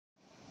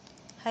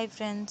Hi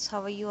friends,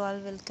 how are you all?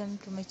 Welcome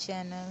to my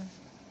channel.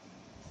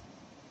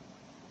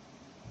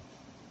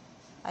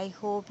 I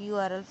hope you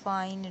are all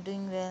fine and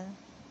doing well.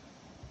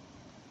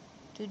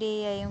 Today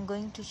I am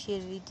going to share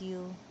with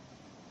you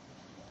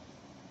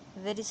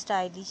very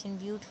stylish and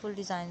beautiful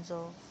designs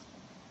of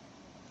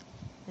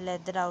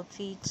leather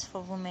outfits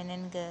for women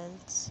and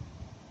girls.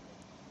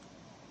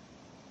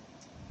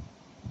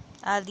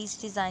 All these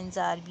designs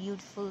are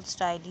beautiful,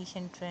 stylish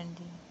and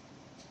trendy.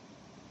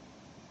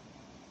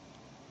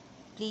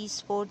 Please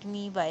support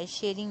me by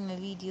sharing my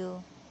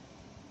video.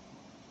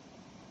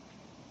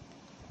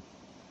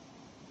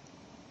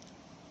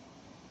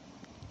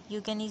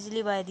 You can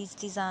easily buy these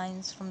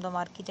designs from the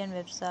market and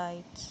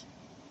websites.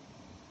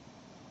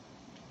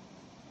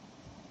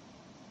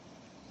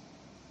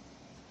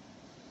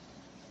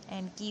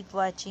 And keep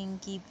watching,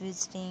 keep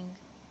visiting.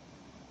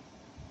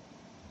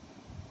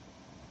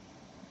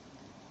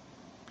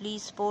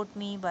 Please support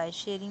me by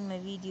sharing my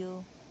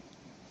video.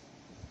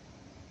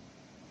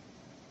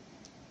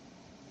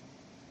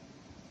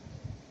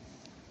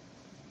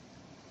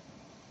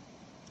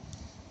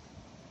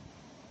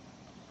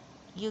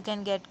 You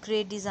can get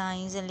great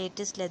designs and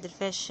latest leather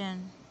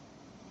fashion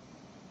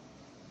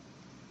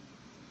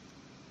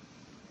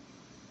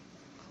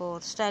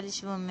for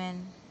stylish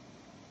women.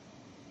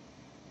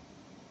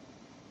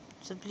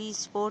 So please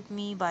support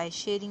me by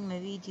sharing my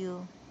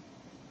video.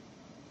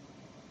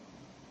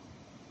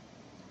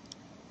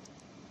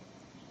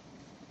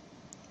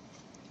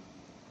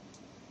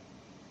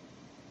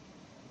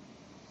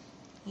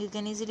 You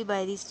can easily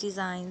buy these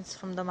designs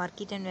from the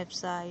market and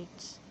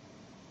websites.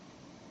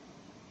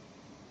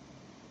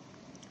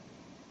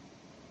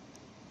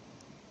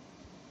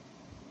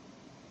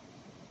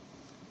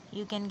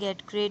 You can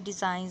get great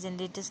designs and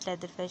latest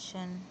leather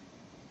fashion.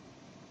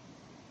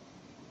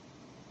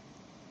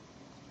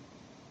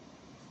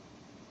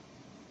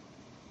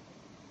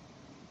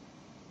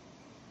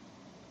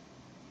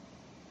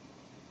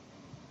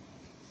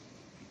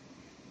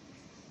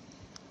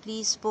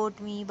 Please support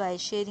me by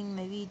sharing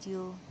my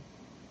video.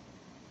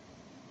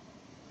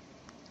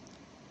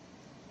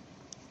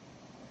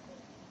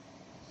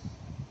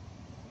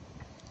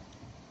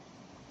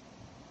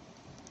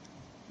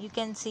 You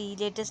can see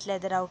latest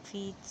leather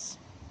outfits.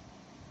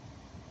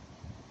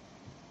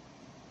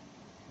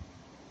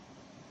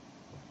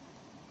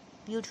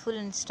 Beautiful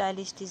and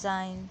stylish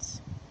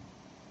designs.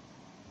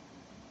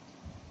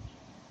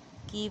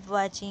 Keep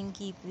watching,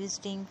 keep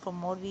visiting for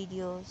more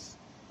videos.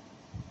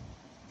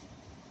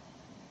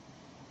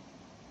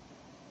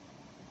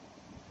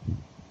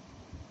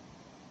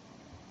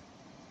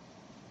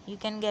 You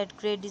can get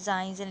great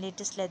designs and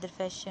latest leather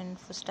fashion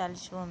for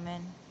stylish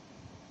women.